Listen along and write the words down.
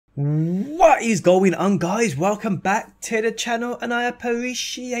What is going on, guys? Welcome back to the channel and I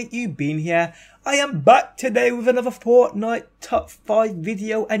appreciate you being here. I am back today with another Fortnite top 5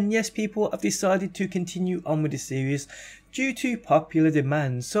 video, and yes, people, I've decided to continue on with the series due to popular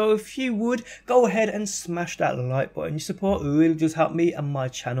demand. So if you would, go ahead and smash that like button. Your support really does help me and my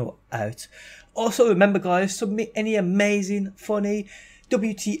channel out. Also remember, guys, submit any amazing, funny,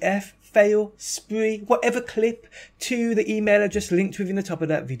 WTF, fail, spree, whatever clip to the email address linked within the top of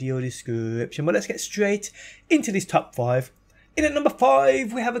that video description. But let's get straight into this top 5. In at number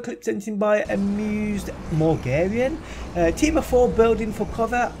 5, we have a clip sent in by Amused Morgarian. Team of 4 building for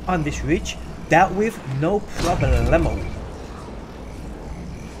cover on this ridge. Dealt with no problemo.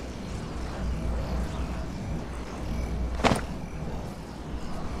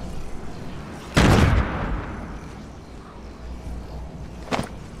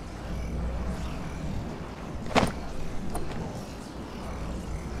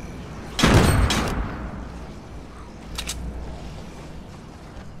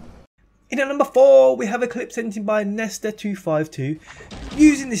 In at number 4, we have a clip sent in by Nesta252,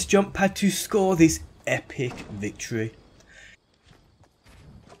 using this jump pad to score this epic victory.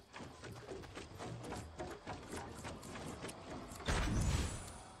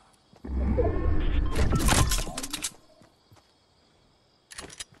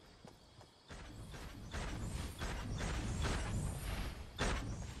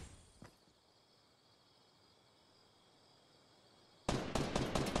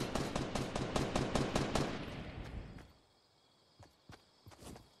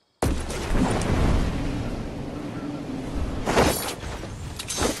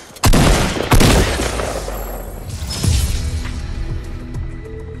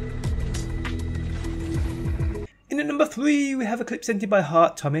 In at number 3, we have a clip sent in by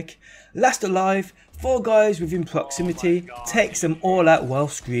Heart Tomic. Last alive, 4 guys within proximity, takes them all out while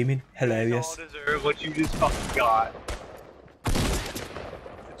screaming. Hilarious. You all deserve what you just fucking got.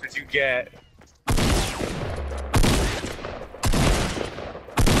 That's what you get.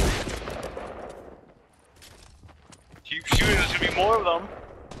 Keep shooting, there's gonna be more of them.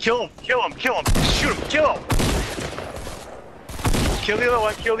 Kill him, kill him, kill him, shoot him, kill him! Kill the other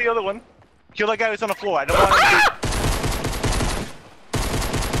one, kill the other one. Kill that guy who's on the floor, I don't want him to...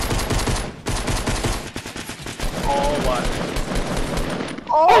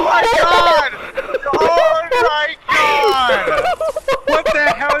 Oh my god! Oh my god! What the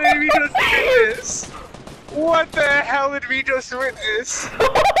hell did we just witness? What the hell did we just witness?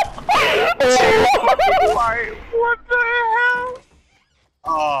 What the hell?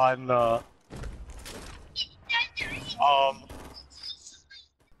 Oh no.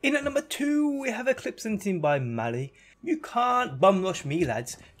 In at number 2, we have a clip sent in by Mally. You can't bum rush me,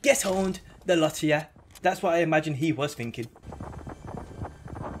 lads. Get owned, the lot of ya. That's what I imagine he was thinking.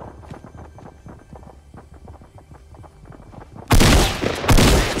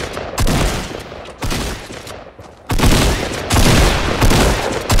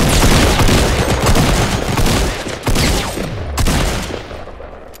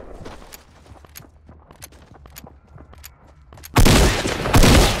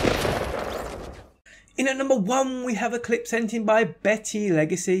 In at number 1, we have a clip sent in by Betty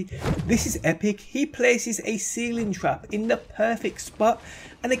Legacy. This is epic. He places a ceiling trap in the perfect spot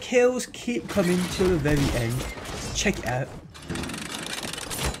and the kills keep coming till the very end. Check it out.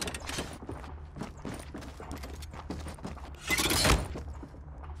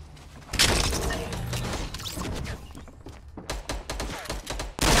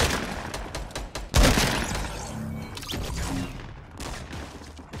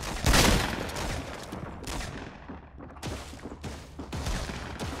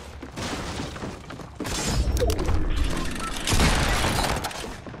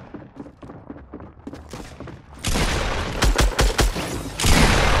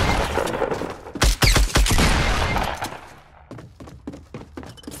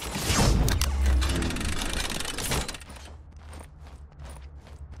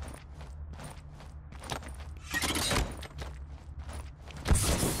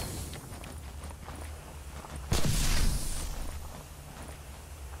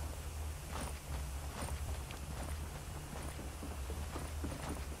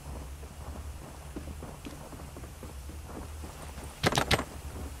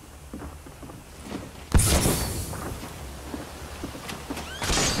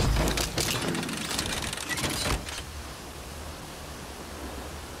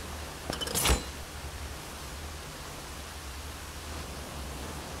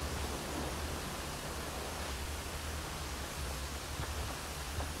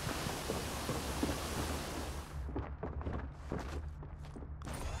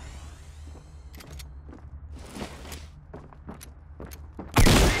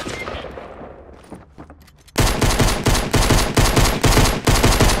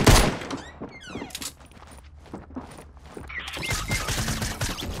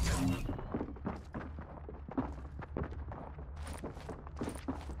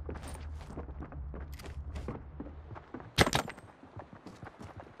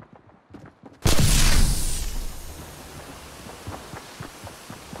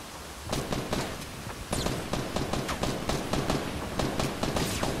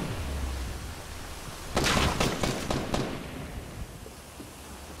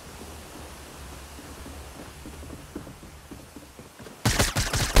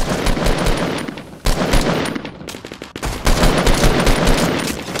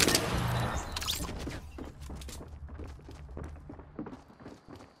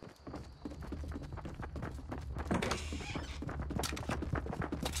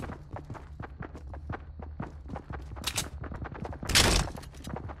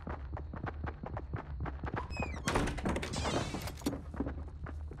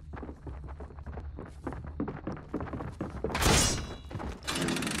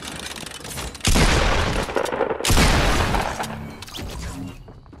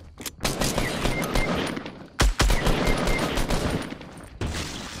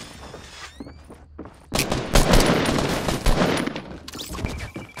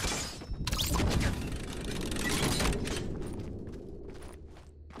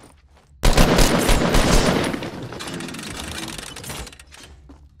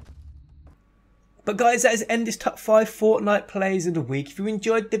 But guys, that is end this top 5 Fortnite plays of the week. If you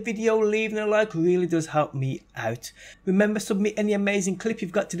enjoyed the video, leaving a like really does help me out. Remember, submit any amazing clip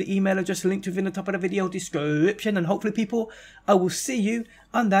you've got to the email address linked within the top of the video description. And hopefully people, I will see you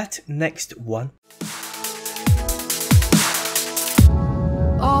on that next one.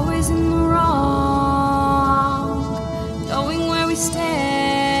 Always in the wrong, knowing where we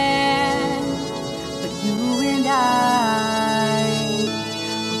stand, but you and I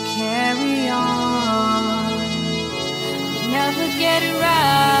will carry on. We never get it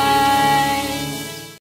right.